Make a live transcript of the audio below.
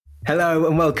Hello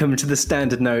and welcome to the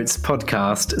Standard Notes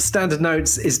podcast. Standard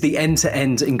Notes is the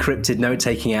end-to-end encrypted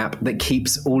note-taking app that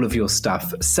keeps all of your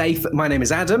stuff safe. My name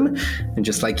is Adam, and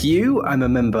just like you, I'm a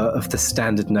member of the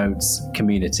Standard Notes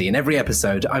community. In every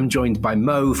episode, I'm joined by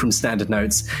Mo from Standard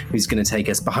Notes, who's going to take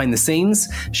us behind the scenes,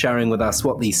 sharing with us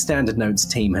what the Standard Notes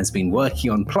team has been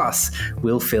working on. Plus,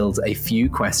 we'll field a few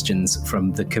questions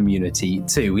from the community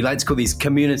too. We like to call these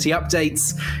community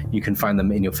updates. You can find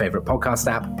them in your favorite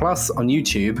podcast app, plus on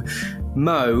YouTube.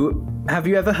 Mo, have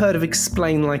you ever heard of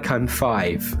Explain Like I'm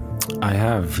 5? I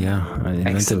have, yeah. I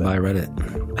invented by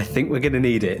Reddit. I think we're going to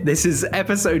need it. This is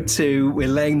episode 2. We're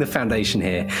laying the foundation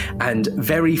here, and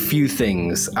very few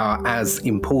things are as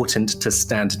important to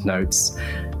Standard Notes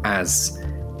as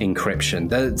encryption.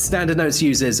 The Standard Notes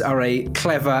users are a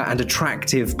clever and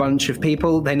attractive bunch of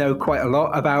people. They know quite a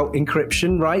lot about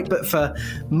encryption, right? But for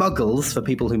muggles, for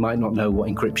people who might not know what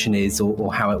encryption is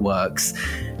or how it works,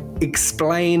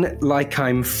 explain like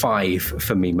I'm 5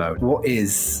 for me, Mo. What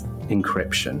is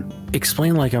encryption?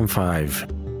 Explain like I'm 5.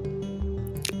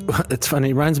 It's funny.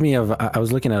 It reminds me of, I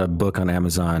was looking at a book on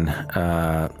Amazon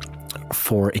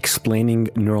for explaining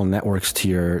neural networks to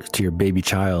your baby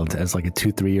child as like a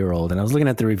 2-3-year-old. And I was looking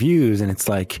at the reviews and it's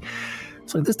like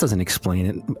this doesn't explain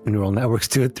it, neural networks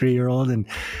to a 3-year-old. And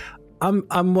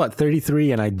I'm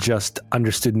 33 and I just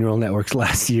understood neural networks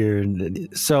last year.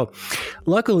 So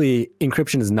luckily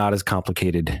encryption is not as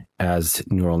complicated as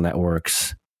neural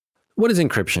networks. What is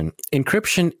encryption?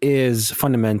 Encryption is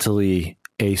fundamentally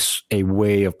a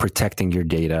way of protecting your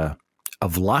data,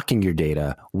 of locking your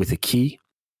data with a key.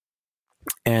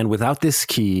 And without this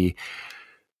key,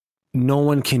 no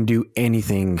one can do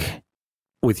anything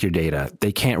with your data.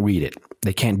 They can't read it.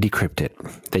 They can't decrypt it.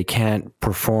 They can't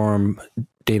perform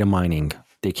data mining.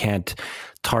 They can't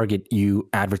target you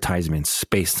advertisements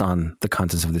based on the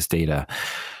contents of this data.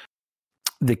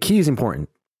 The key is important.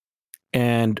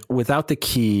 And without the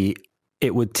key,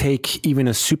 it would take even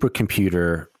a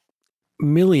supercomputer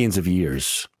millions of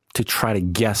years to try to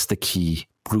guess the key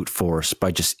brute force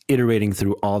by just iterating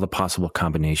through all the possible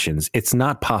combinations. It's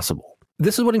not possible.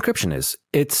 This is what encryption is.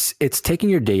 It's taking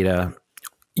your data,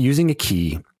 using a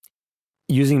key,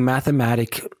 using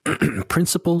mathematic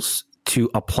principles to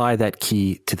apply that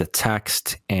key to the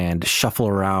text and shuffle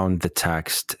around the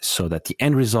text so that the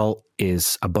end result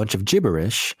is a bunch of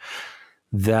gibberish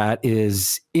that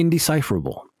is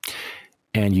indecipherable.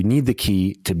 And you need the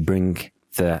key to bring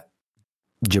the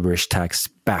gibberish text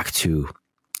back to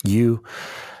you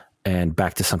and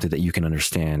back to something that you can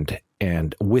understand.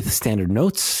 And with Standard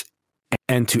Notes,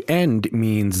 end-to-end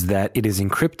means that it is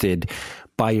encrypted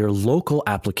by your local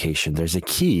application. There's a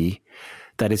key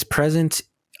that is present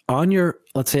on your,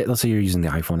 let's say you're using the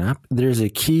iPhone app. There's a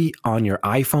key on your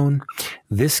iPhone.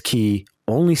 This key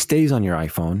only stays on your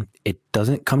iPhone. It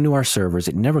doesn't come to our servers.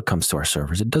 It never comes to our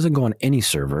servers. It doesn't go on any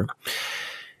server.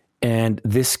 And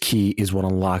this key is what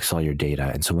unlocks all your data.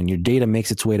 And so when your data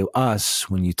makes its way to us,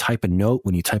 when you type a note,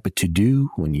 when you type a to-do,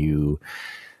 when you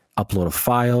upload a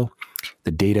file,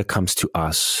 the data comes to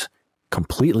us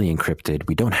completely encrypted.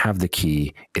 We don't have the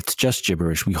key. It's just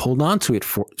gibberish. We hold on to it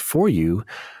for you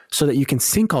so that you can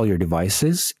sync all your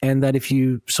devices, and that if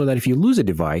you lose a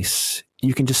device,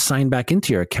 you can just sign back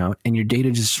into your account and your data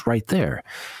is just right there.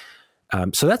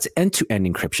 So that's end-to-end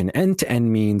encryption.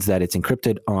 End-to-end means that it's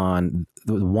encrypted on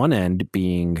the one end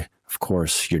being, of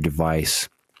course, your device.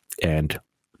 And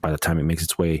by the time it makes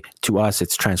its way to us,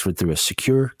 it's transferred through a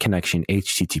secure connection,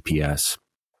 HTTPS.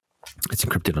 It's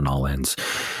encrypted on all ends.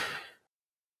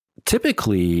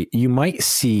 Typically, you might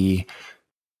see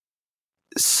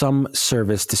some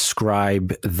service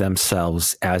describe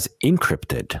themselves as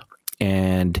encrypted.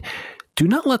 And do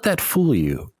not let that fool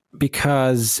you,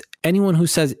 because anyone who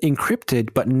says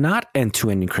encrypted but not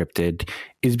end-to-end encrypted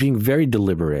is being very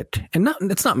deliberate. And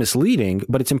it's not misleading,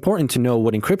 but it's important to know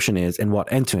what encryption is and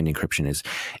what end-to-end encryption is.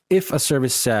 If a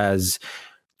service says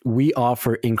we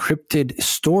offer encrypted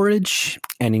storage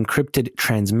and encrypted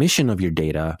transmission of your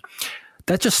data,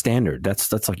 that's just standard.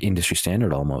 That's like industry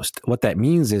standard almost. What that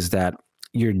means is that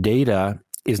your data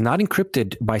is not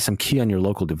encrypted by some key on your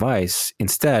local device.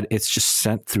 Instead, it's just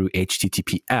sent through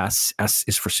HTTPS. S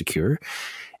is for secure.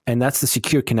 And that's the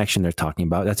secure connection they're talking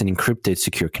about. That's an encrypted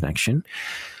secure connection.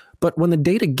 But when the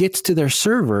data gets to their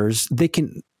servers,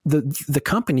 the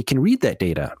company can read that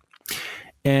data.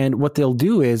 And what they'll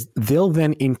do is they'll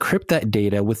then encrypt that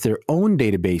data with their own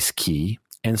database key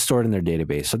and store it in their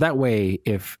database. So that way,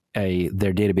 if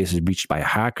their database is breached by a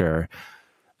hacker,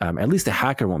 at least the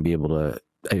hacker won't be able to,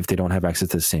 if they don't have access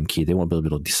to the same key, they won't be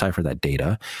able to decipher that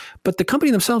data. But the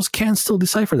company themselves can still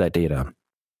decipher that data.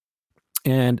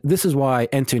 And this is why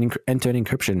end-to-end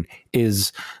encryption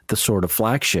is the sort of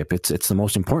flagship. It's the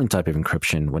most important type of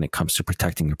encryption when it comes to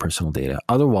protecting your personal data.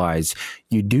 Otherwise,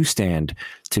 you do stand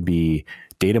to be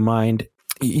data mined.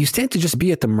 You stand to just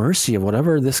be at the mercy of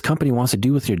whatever this company wants to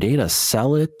do with your data.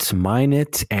 Sell it, mine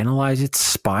it, analyze it,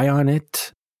 spy on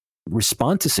it,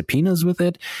 respond to subpoenas with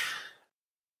it.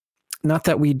 Not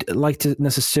that we'd like to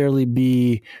necessarily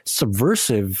be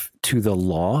subversive to the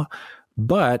law,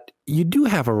 but you do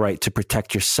have a right to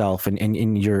protect yourself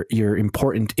and your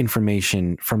important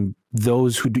information from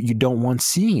those who you don't want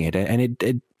seeing it. And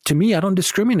it to me, I don't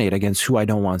discriminate against who I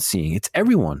don't want seeing. It's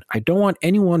everyone. I don't want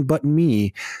anyone but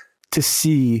me to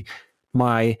see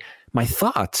my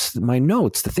thoughts, my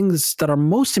notes. The things that are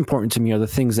most important to me are the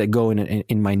things that go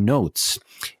in my notes.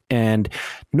 And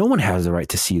no one has the right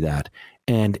to see that.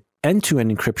 And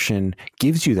end-to-end encryption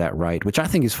gives you that right, which I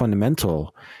think is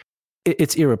fundamental.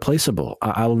 It's irreplaceable.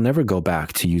 I will never go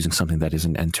back to using something that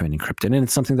isn't end-to-end encrypted. And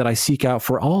it's something that I seek out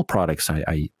for all products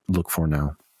I look for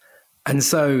now. And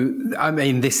so, I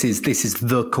mean, this is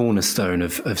the cornerstone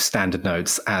of Standard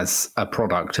Notes as a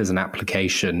product, as an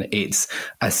application. It's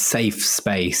a safe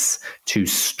space to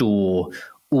store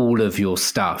all of your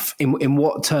stuff. In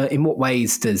what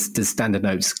ways does Standard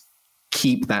Notes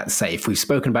keep that safe? We've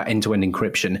spoken about end-to-end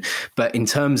encryption, but in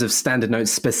terms of Standard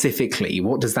Notes specifically,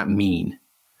 what does that mean?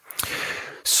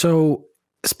 So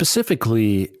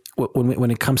specifically, when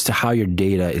it comes to how your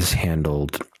data is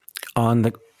handled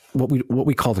on what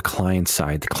we call the client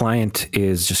side, the client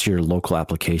is just your local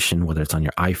application, whether it's on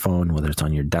your iPhone, whether it's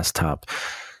on your desktop.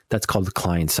 That's called the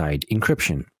client side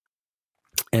encryption.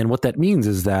 And what that means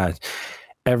is that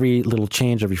every little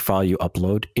change, every file you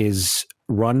upload is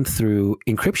run through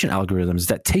encryption algorithms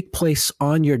that take place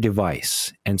on your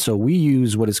device. And so we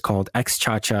use what is called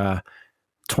XChaCha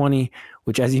 20,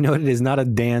 which, as you noted, is not a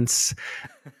dance.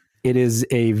 It is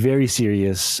a very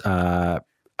serious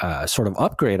sort of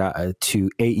upgrade to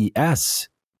AES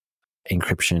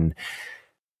encryption,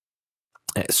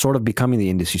 sort of becoming the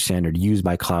industry standard used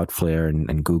by Cloudflare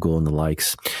and Google and the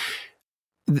likes.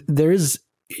 There is,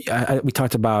 we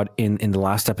talked about in the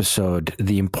last episode,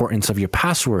 the importance of your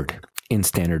password in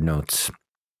Standard Notes.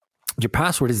 Your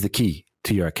password is the key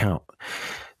to your account.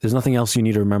 There's nothing else you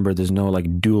need to remember. There's no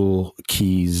like dual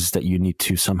keys that you need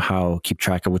to somehow keep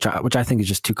track of, which I think is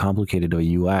just too complicated to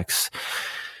a UX.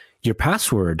 Your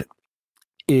password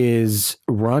is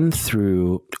run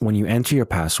through, when you enter your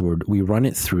password, we run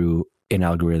it through an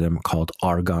algorithm called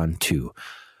Argon 2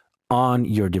 on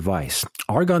your device.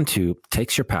 Argon 2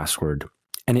 takes your password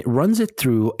and it runs it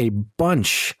through a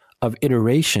bunch of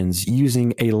iterations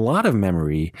using a lot of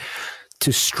memory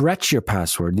to stretch your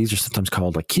password. These are sometimes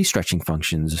called like key stretching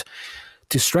functions,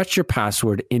 to stretch your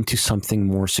password into something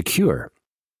more secure,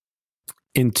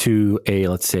 into a,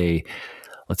 let's say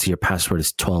your password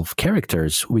is 12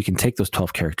 characters. We can take those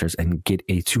 12 characters and get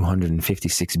a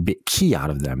 256-bit key out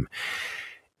of them.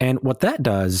 And what that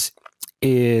does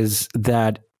is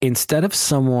that instead of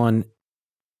someone,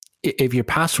 if your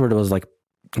password was like,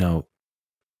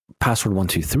 password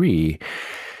 123,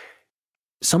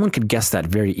 someone could guess that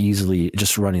very easily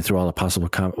just running through all the possible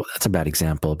well, that's a bad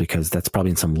example because that's probably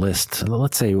in some list.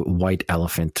 Let's say white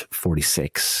elephant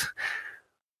 46.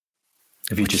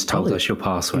 If you just told us your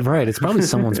password. Right. It's probably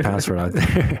someone's password out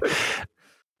there.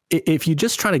 If you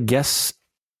just try to guess,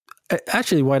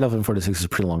 actually white elephant 46 is a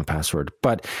pretty long password,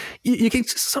 but you can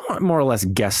somewhat more or less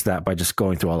guess that by just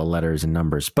going through all the letters and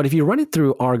numbers. But if you run it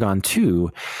through Argon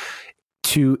 2,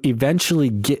 to eventually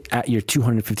get at your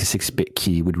 256-bit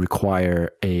key would require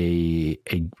a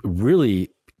really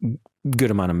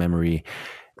good amount of memory.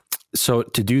 So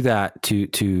to do that, to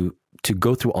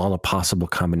go through all the possible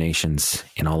combinations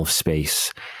in all of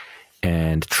space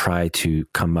and try to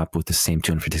come up with the same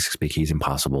 256-bit key is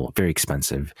impossible, very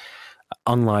expensive.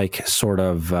 Unlike sort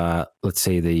of, let's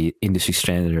say, the industry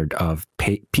standard of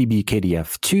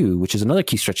PBKDF2, which is another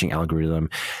key stretching algorithm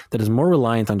that is more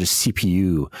reliant on just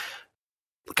CPU,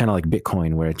 kind of like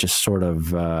Bitcoin, where it just sort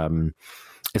of,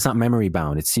 it's not memory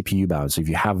bound, it's CPU bound. So if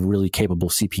you have really capable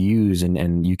CPUs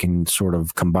and you can sort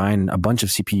of combine a bunch of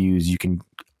CPUs, you can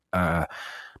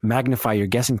magnify your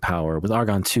guessing power. With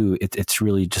Argon 2, it's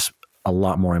really just a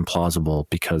lot more implausible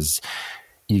because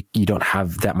you don't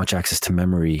have that much access to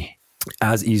memory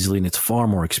as easily, and it's far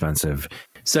more expensive.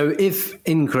 So if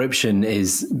encryption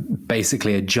is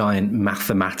basically a giant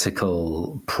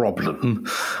mathematical problem,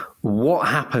 what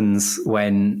happens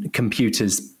when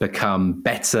computers become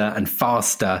better and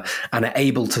faster and are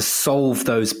able to solve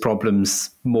those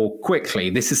problems more quickly.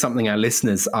 This is something our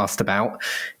listeners asked about.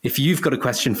 If you've got a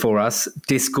question for us,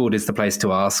 Discord is the place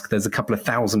to ask. There's a couple of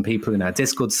thousand people in our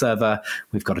Discord server.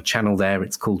 We've got a channel there.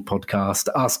 It's called Podcast.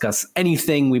 Ask us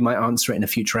anything. We might answer it in a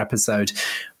future episode.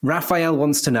 Raphael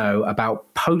wants to know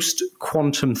about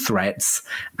post-quantum threats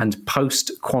and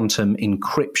post-quantum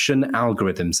encryption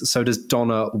algorithms. So does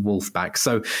Donna Wolfback.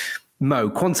 So, Mo,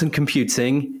 quantum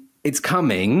computing, it's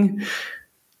coming.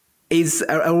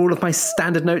 Are all of my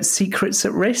Standard Notes secrets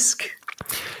at risk?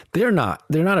 They're not.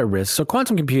 They're not at risk. So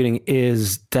quantum computing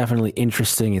is definitely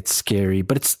interesting. It's scary,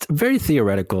 but it's very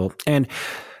theoretical. And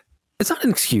it's not an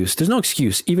excuse. There's no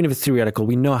excuse. Even if it's theoretical,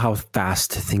 we know how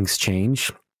fast things change.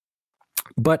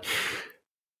 But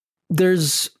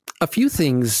there's a few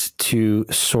things to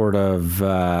sort of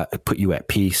put you at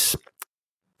peace.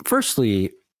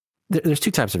 Firstly, there's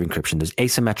two types of encryption. There's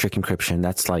asymmetric encryption.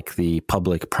 That's like the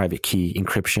public-private key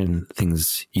encryption,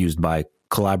 things used by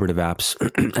collaborative apps.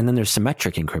 And then there's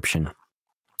symmetric encryption.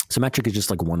 Symmetric is just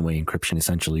like one-way encryption,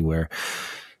 essentially, where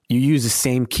you use the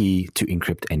same key to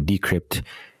encrypt and decrypt.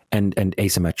 And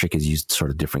asymmetric is used sort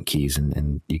of different keys,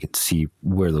 and you can see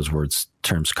where those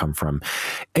terms come from.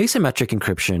 Asymmetric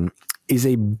encryption is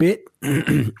a bit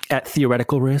at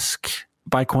theoretical risk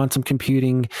by quantum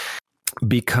computing,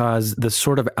 because the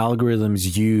sort of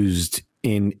algorithms used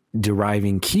in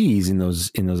deriving keys in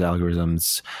those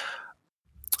algorithms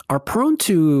are prone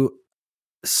to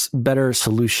better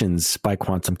solutions by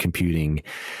quantum computing.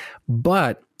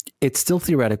 But it's still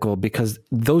theoretical because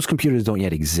those computers don't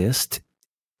yet exist.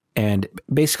 And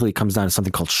basically it comes down to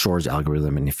something called Shor's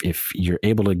algorithm. And if you're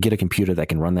able to get a computer that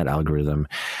can run that algorithm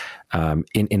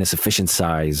in a sufficient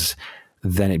size,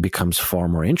 then it becomes far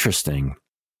more interesting.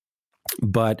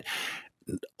 But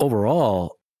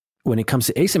overall, when it comes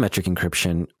to asymmetric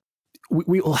encryption,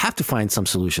 we will have to find some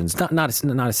solutions. Not a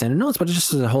Standard Notes, but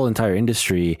just as a whole entire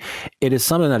industry. It is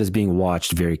something that is being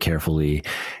watched very carefully,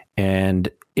 and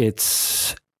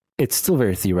it's still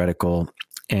very theoretical.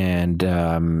 And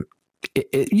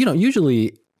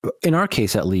usually, in our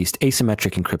case at least,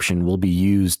 asymmetric encryption will be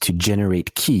used to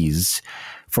generate keys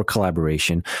for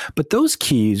collaboration, but those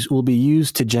keys will be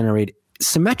used to generate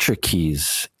symmetric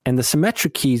keys, and the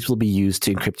symmetric keys will be used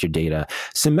to encrypt your data.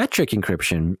 Symmetric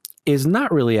encryption is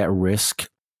not really at risk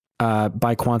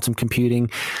by quantum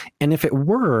computing. And if it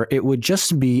were, it would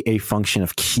just be a function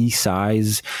of key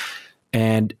size.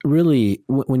 And really,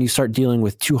 when you start dealing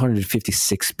with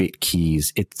 256-bit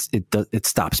keys, it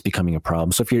stops becoming a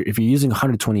problem. So if you're using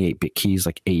 128-bit keys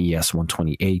like AES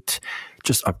 128,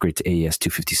 just upgrade to AES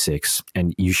 256,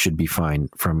 and you should be fine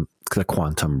from the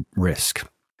quantum risk.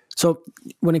 So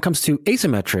when it comes to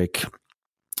asymmetric,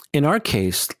 in our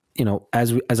case,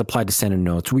 as applied to Standard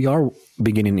Notes, we are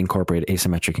beginning to incorporate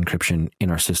asymmetric encryption in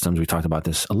our systems. We talked about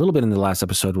this a little bit in the last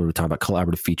episode where we talked about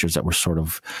collaborative features that we're sort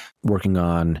of working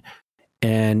on.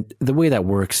 And the way that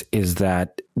works is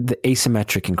that the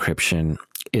asymmetric encryption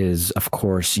is, of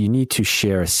course, you need to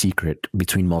share a secret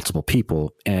between multiple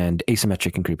people, and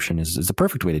asymmetric encryption is the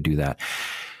perfect way to do that.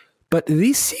 But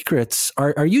these secrets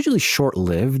are usually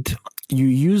short-lived. You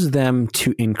use them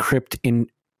to encrypt in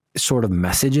sort of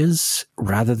messages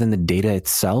rather than the data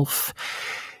itself.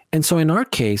 And so in our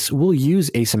case, we'll use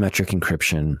asymmetric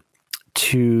encryption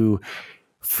to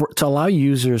allow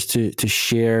users to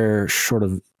share sort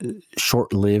of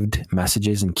short-lived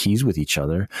messages and keys with each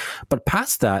other. But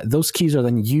past that, those keys are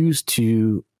then used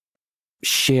to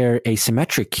share a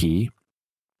symmetric key,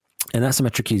 and that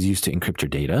symmetric key is used to encrypt your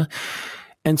data.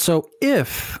 And so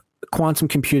if quantum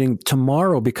computing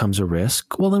tomorrow becomes a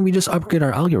risk, well, then we just upgrade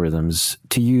our algorithms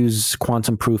to use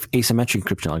quantum-proof asymmetric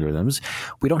encryption algorithms.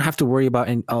 We don't have to worry about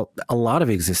a lot of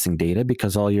existing data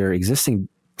because all your existing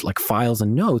like files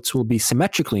and notes will be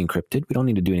symmetrically encrypted. We don't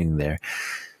need to do anything there.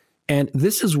 And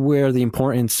this is where the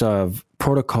importance of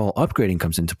protocol upgrading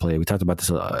comes into play. We talked about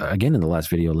this again in the last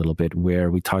video a little bit,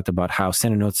 where we talked about how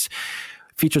Standard Notes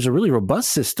features a really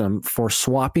robust system for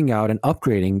swapping out and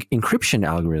upgrading encryption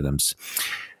algorithms.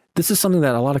 This is something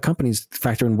that a lot of companies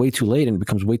factor in way too late, and it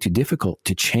becomes way too difficult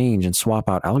to change and swap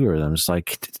out algorithms.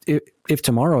 Like if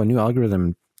tomorrow a new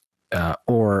algorithm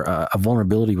or a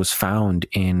vulnerability was found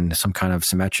in some kind of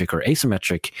symmetric or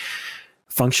asymmetric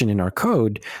function in our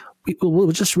code,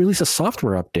 we'll just release a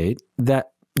software update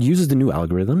that uses the new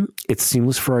algorithm. It's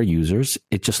seamless for our users.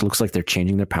 It just looks like they're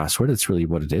changing their password. That's really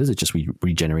what it is. It's just we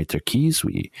regenerate their keys.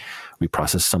 We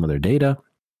process some of their data.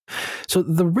 So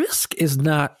the risk is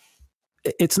not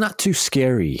too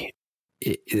scary.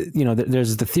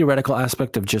 There's the theoretical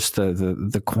aspect of just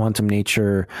the quantum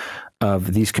nature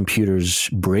of these computers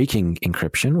breaking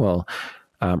encryption. Well,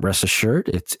 rest assured,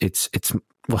 it's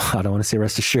well, I don't want to say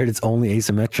rest assured it's only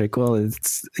asymmetric. Well,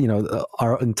 it's,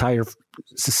 our entire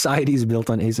society is built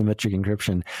on asymmetric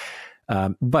encryption.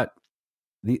 But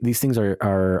these things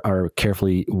are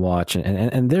carefully watched,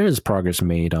 and there is progress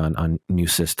made on new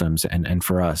systems. And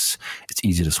for us, it's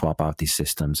easy to swap out these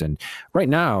systems. And right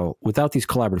now, without these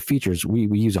collaborative features, we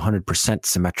use 100%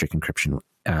 symmetric encryption,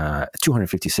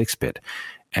 256-bit.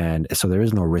 And so there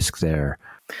is no risk there.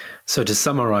 So to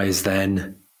summarize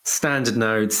then, standard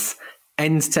notes,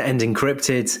 end-to-end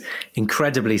encrypted,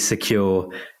 incredibly secure,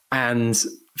 and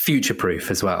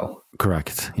future-proof as well.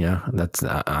 Correct. Yeah, that's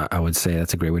I would say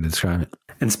that's a great way to describe it.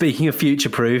 And speaking of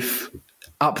future-proof,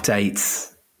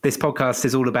 updates. This podcast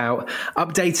is all about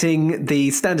updating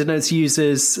the Standard Notes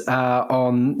users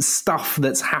on stuff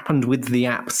that's happened with the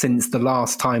app since the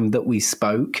last time that we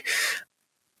spoke.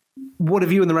 What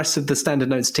have you and the rest of the Standard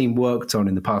Notes team worked on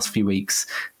in the past few weeks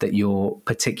that you're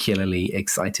particularly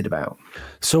excited about?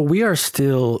 So we are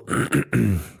still,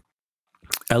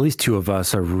 at least two of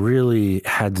us are really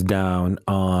heads down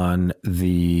on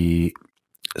the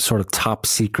sort of top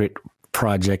secret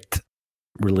project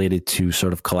related to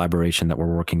sort of collaboration that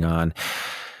we're working on.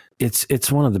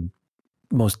 It's one of the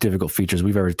most difficult features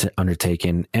we've ever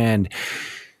undertaken, and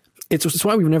it's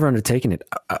why we've never undertaken it.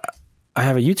 I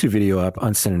have a YouTube video up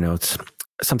on Standard Notes.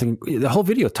 The whole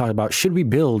video talked about, should we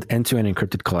build end-to-end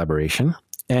encrypted collaboration?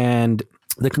 And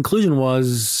the conclusion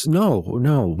was no.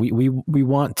 We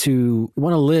want to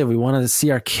live. We want to see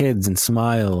our kids and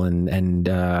smile, and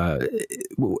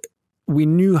we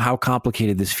knew how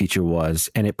complicated this feature was,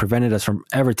 and it prevented us from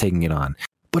ever taking it on.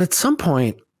 But at some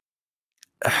point,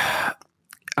 I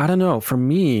don't know. For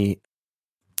me,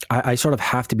 I sort of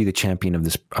have to be the champion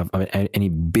of any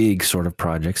big sort of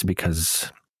projects because,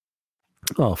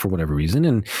 well, for whatever reason.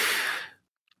 And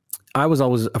I was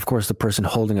always, of course, the person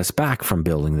holding us back from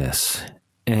building this,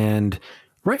 and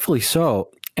rightfully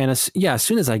so. And as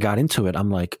soon as I got into it, I'm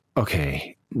like,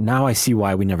 okay, now I see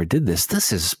why we never did this.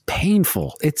 This is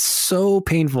painful. It's so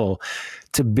painful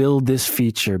to build this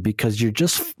feature because you're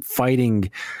just fighting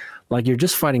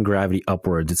gravity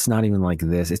upwards. It's not even like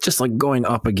this. It's just like going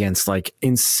up against like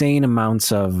insane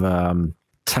amounts of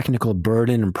technical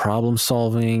burden and problem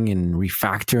solving and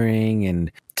refactoring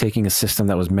and taking a system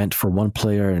that was meant for one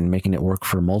player and making it work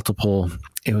for multiple.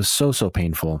 It was so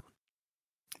painful,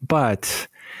 but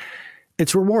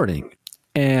it's rewarding.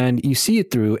 And you see it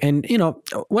through. And,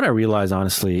 what I realize,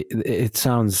 honestly, it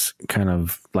sounds kind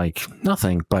of like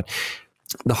nothing, but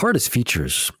the hardest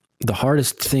features, the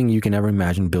hardest thing you can ever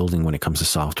imagine building when it comes to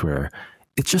software,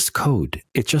 it's just code.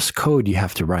 It's just code you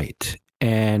have to write.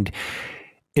 And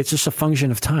it's just a function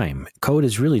of time. Code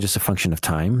is really just a function of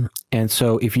time. And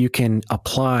so if you can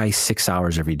apply 6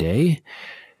 hours every day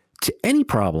to any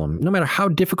problem, no matter how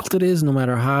difficult it is, no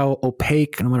matter how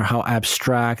opaque, no matter how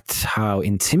abstract, how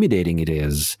intimidating it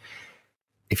is,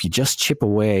 if you just chip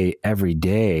away every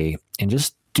day and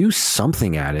just do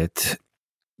something at it,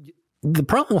 the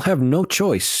problem will have no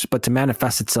choice but to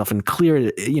manifest itself and clear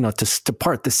it, to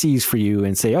part the seas for you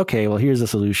and say, okay, well, here's a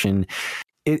solution.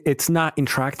 It's not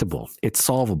intractable. It's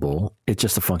solvable. It's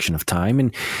just a function of time.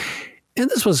 And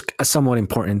this was a somewhat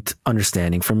important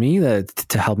understanding for me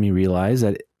to help me realize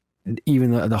that even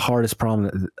the hardest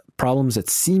problems that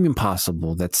seem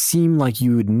impossible, that seem like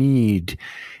you would need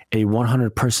a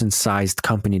 100-person sized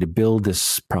company to build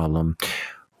this problem,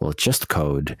 well, it's just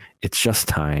code. It's just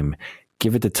time.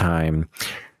 Give it the time.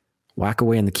 Whack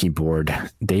away on the keyboard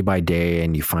day by day,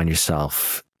 and you find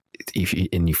yourself,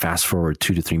 and you fast forward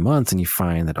 2 to 3 months, and you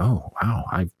find that, oh wow,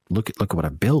 I look at what I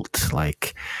built.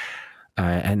 Like,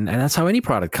 and that's how any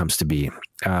product comes to be.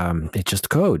 It's just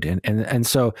code. And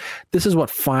so this is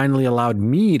what finally allowed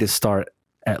me to start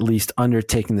at least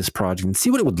undertaking this project and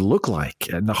see what it would look like.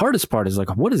 And the hardest part is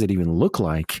like, what does it even look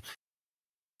like?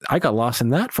 I got lost in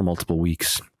that for multiple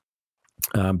weeks.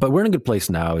 But we're in a good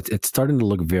place now. It's starting to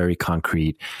look very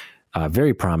concrete,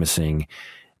 very promising.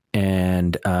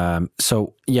 And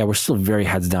so, yeah, we're still very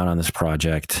heads down on this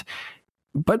project.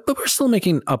 But we're still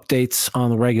making updates on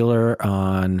the regular.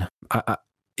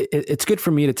 It's good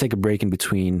for me to take a break in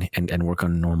between and work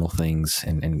on normal things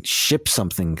and ship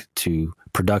something to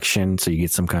production, so you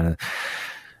get some kind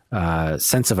of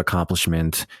sense of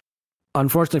accomplishment.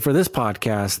 Unfortunately for this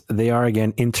podcast, they are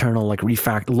again internal, like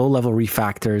low-level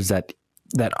refactors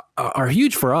that are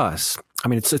huge for us. I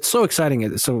mean, it's so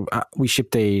exciting. So we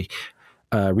shipped a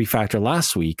refactor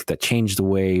last week that changed the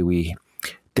way we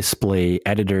display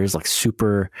editors like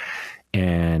Super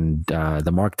and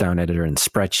the Markdown editor and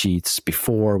spreadsheets.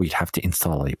 Before, we'd have to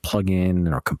install a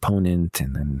plugin or component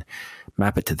and then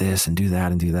map it to this and do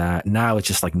that and do that. Now it's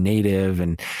just like native,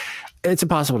 and it's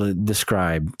impossible to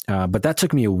describe. But that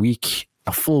took me a week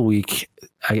a full week.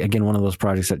 Again, one of those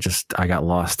projects that just I got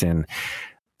lost in.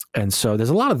 And so there's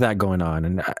a lot of that going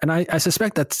on. And I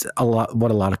suspect that's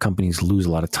what a lot of companies lose a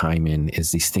lot of time in,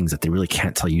 is these things that they really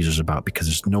can't tell users about because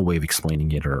there's no way of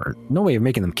explaining it or no way of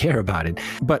making them care about it.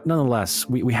 But nonetheless,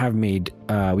 we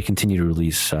continue to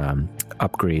release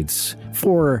upgrades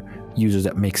for users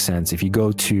that make sense. If you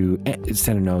go to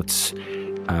Standard Notes,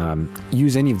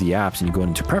 use any of the apps and you go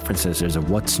into preferences, there's a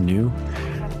what's new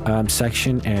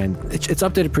section, and it's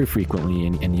updated pretty frequently,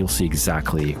 and you'll see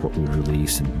exactly what we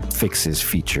release and fixes,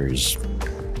 features,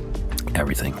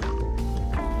 everything.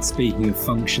 Speaking of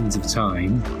functions of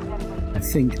time, I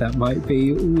think that might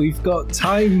be all we've got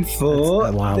time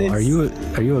for. Wow, are you a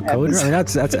coder? I mean,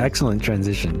 that's excellent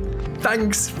transition.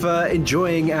 Thanks for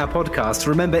enjoying our podcast.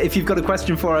 Remember, if you've got a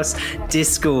question for us,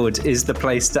 Discord is the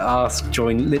place to ask.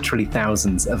 Join literally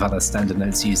thousands of other Standard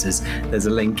Notes users. There's a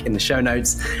link in the show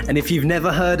notes. And if you've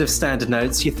never heard of Standard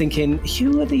Notes, you're thinking,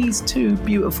 who are these two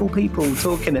beautiful people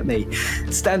talking at me?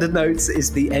 Standard Notes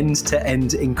is the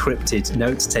end-to-end encrypted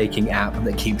note-taking app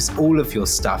that keeps all of your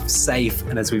stuff safe.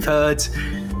 And as we've heard,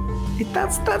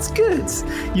 that's good.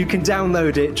 You can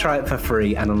download it, try it for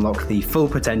free, and unlock the full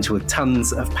potential with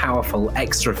tons of powerful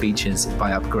extra features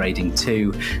by upgrading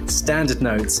to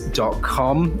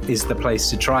standardnotes.com is the place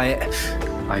to try it.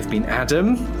 I've been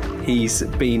Adam, he's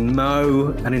been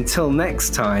Mo, and until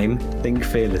next time, think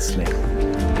fearlessly.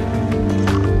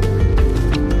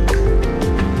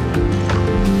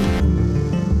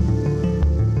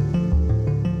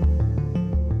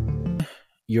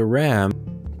 Your RAM